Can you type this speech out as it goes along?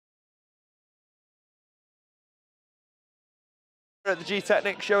at the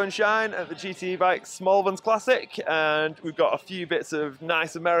GTecniq Show N Shine at the GT Malverns Classic, and we've got a few bits of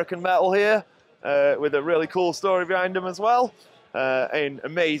nice American metal here with a really cool story behind them as well. In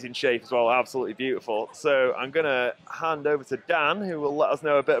amazing shape as well, absolutely beautiful. So I'm going to hand over to Dan, who will let us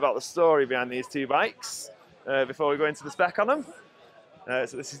know a bit about the story behind these two bikes before we go into the spec on them.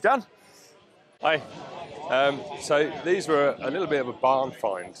 So this is Dan. Hi. So these were a little bit of a barn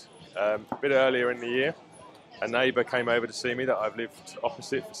find. A bit earlier in the year, a neighbour came over to see me that I've lived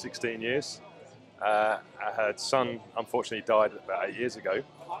opposite for 16 years. Her son unfortunately died about 8 years ago,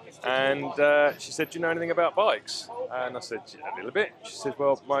 and she said, "Do you know anything about bikes?" And I said, "A little bit." She said,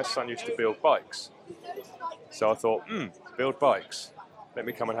 "Well, my son used to build bikes." So I thought, build bikes, let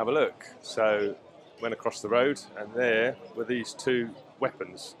me come and have a look. So went across the road, and there were these two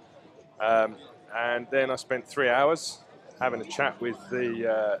weapons. And then I spent 3 hours having a chat with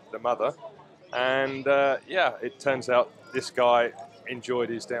the mother, and yeah, it turns out this guy enjoyed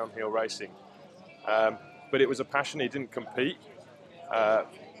his downhill racing, but it was a passion. He didn't compete,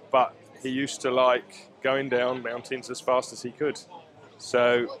 but he used to like going down mountains as fast as he could.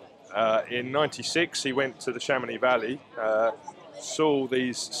 So in '96 he went to the Chamonix Valley, saw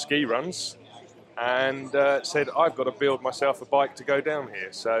these ski runs, and said, "I've got to build myself a bike to go down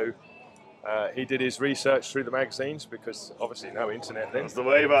here." So he did his research through the magazines, because obviously no internet then. That's the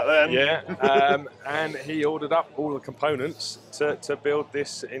way back then. Yeah, and he ordered up all the components to build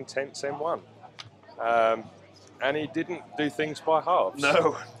this intense M1. And he didn't do things by halves.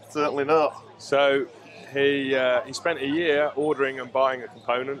 No, certainly not. So he spent a year ordering and buying the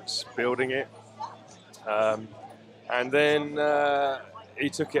components, building it, and then he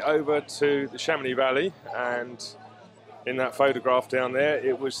took it over to the Chamonix Valley, and in that photograph down there,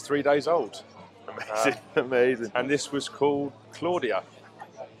 it was 3 days old. Amazing, amazing. And this was called Claudia.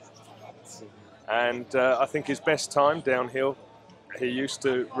 And I think his best time downhill, he used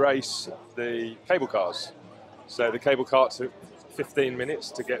to race the cable cars. So the cable car took 15 minutes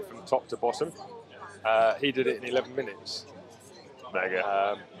to get from top to bottom. He did it in 11 minutes.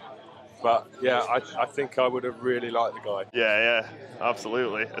 Mega. But yeah, I think I would have really liked the guy. Yeah,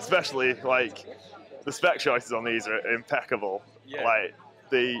 absolutely. Especially like the spec choices on these are impeccable. Yeah. Like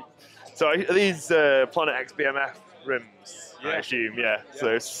so are these Planet X BMF rims? Yeah. I assume, yeah.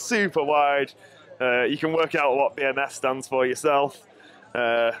 So super wide. You can work out what BMF stands for yourself,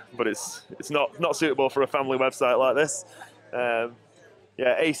 but it's not suitable for a family website like this.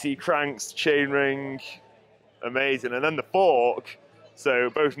 Yeah, AC cranks, chainring, amazing. And then the fork.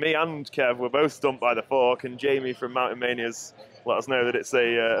 So both me and Kev were both stumped by the fork, and Jamie from Mountain Mania's let us know that it's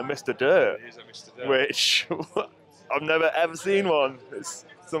a Mr. Dirt, It is a Mr. Dirt. which I've never ever seen one. It's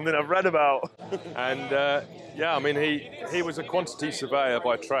something I've read about. And yeah, I mean, he was a quantity surveyor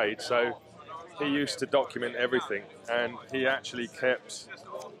by trade, so he used to document everything, and he actually kept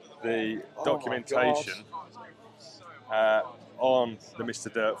the documentation on the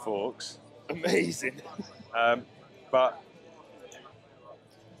Mr. Dirt forks. Amazing.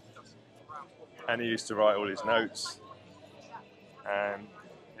 And he used to write all his notes. And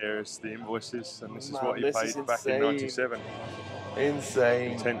here's the invoices, and this is what he paid back in '97.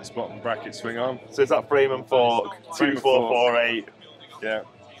 Insane. Intense bottom bracket swing arm. So it's that frame and fork, 2448. Yeah.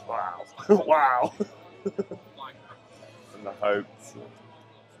 Wow. Wow. And the hope.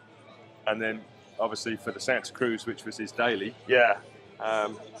 And then obviously for the Santa Cruz, which was his daily, Yeah.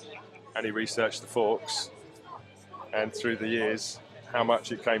 and he researched the forks, and through the years, how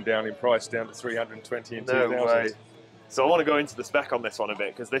much it came down in price, down to 320 in 2000. No way. So I want to go into the spec on this one a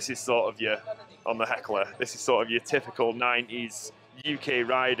bit, because this is sort of on the Heckler, this is sort of your typical 90s UK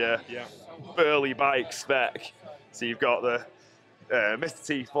rider, burly bike spec. So you've got the Mr.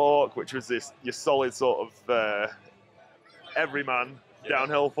 T fork, which was your solid sort of everyman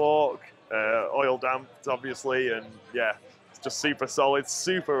downhill fork, oil damped obviously, and yeah, it's just super solid,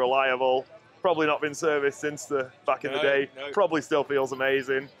 super reliable. Probably not been serviced since back in the day. No. Probably still feels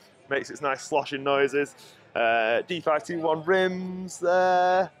amazing. Makes its nice sloshing noises. D521 rims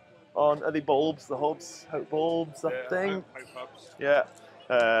there. Are they bulbs? The hubs, Hope bulbs, I think. Hope hubs. Yeah.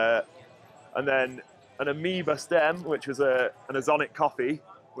 And then an Amoeba stem, which was an Azonic coffee,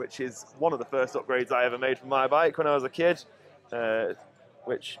 which is one of the first upgrades I ever made for my bike when I was a kid.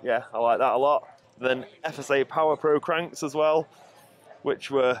 Which, yeah, I like that a lot. And then FSA Power Pro cranks as well,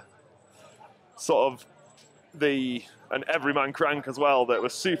 which were sort of an everyman crank as well, that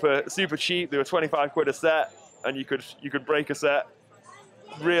was super cheap. They were 25 quid a set, and you could break a set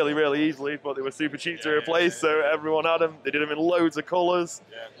really easily, but they were super cheap to replace, so everyone had them. They did them in loads of colours.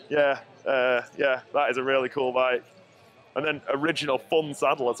 Yeah, that is a really cool bike. And then original Fun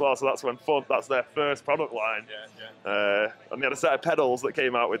saddle as well. So that's when Fun, that's their first product line. And they had a set of pedals that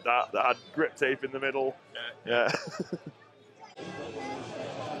came out with that had grip tape in the middle. Yeah.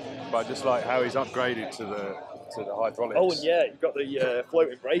 But just like how he's upgraded to the hydraulics. Oh, and yeah, you've got the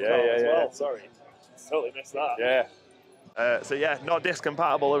floating brake arm as well. Sorry, totally missed that. Yeah. So yeah, not disc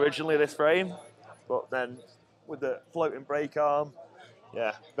compatible originally, this frame, but then with the floating brake arm,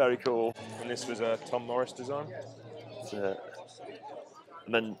 yeah, very cool. And this was a Tom Morris design. And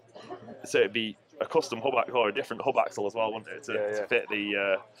then, so it'd be a custom hub axle or a different hub axle as well, wouldn't it, to fit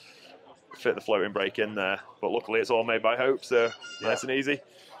the floating brake in there. But luckily, it's all made by Hope, so nice and easy.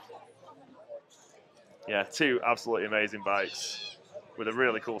 Yeah, two absolutely amazing bikes with a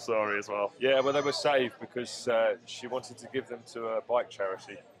really cool story as well. Yeah, well, they were saved because she wanted to give them to a bike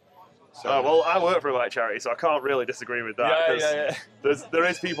charity. So, well, I work for a bike charity, so I can't really disagree with that. There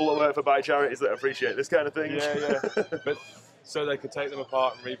is people that work for bike charities that appreciate this kind of thing. But so they could take them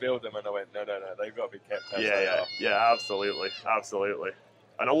apart and rebuild them, and I went, no, they've got to be kept as they are. Yeah, absolutely.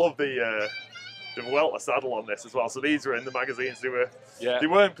 And I love the welter saddle on this as well. So these were in the magazines. They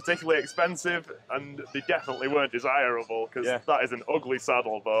weren't particularly expensive, and they definitely weren't desirable because that is an ugly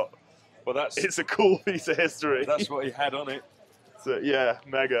saddle, but it's a cool piece of history. That's what he had on it. So yeah,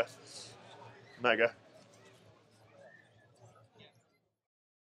 mega.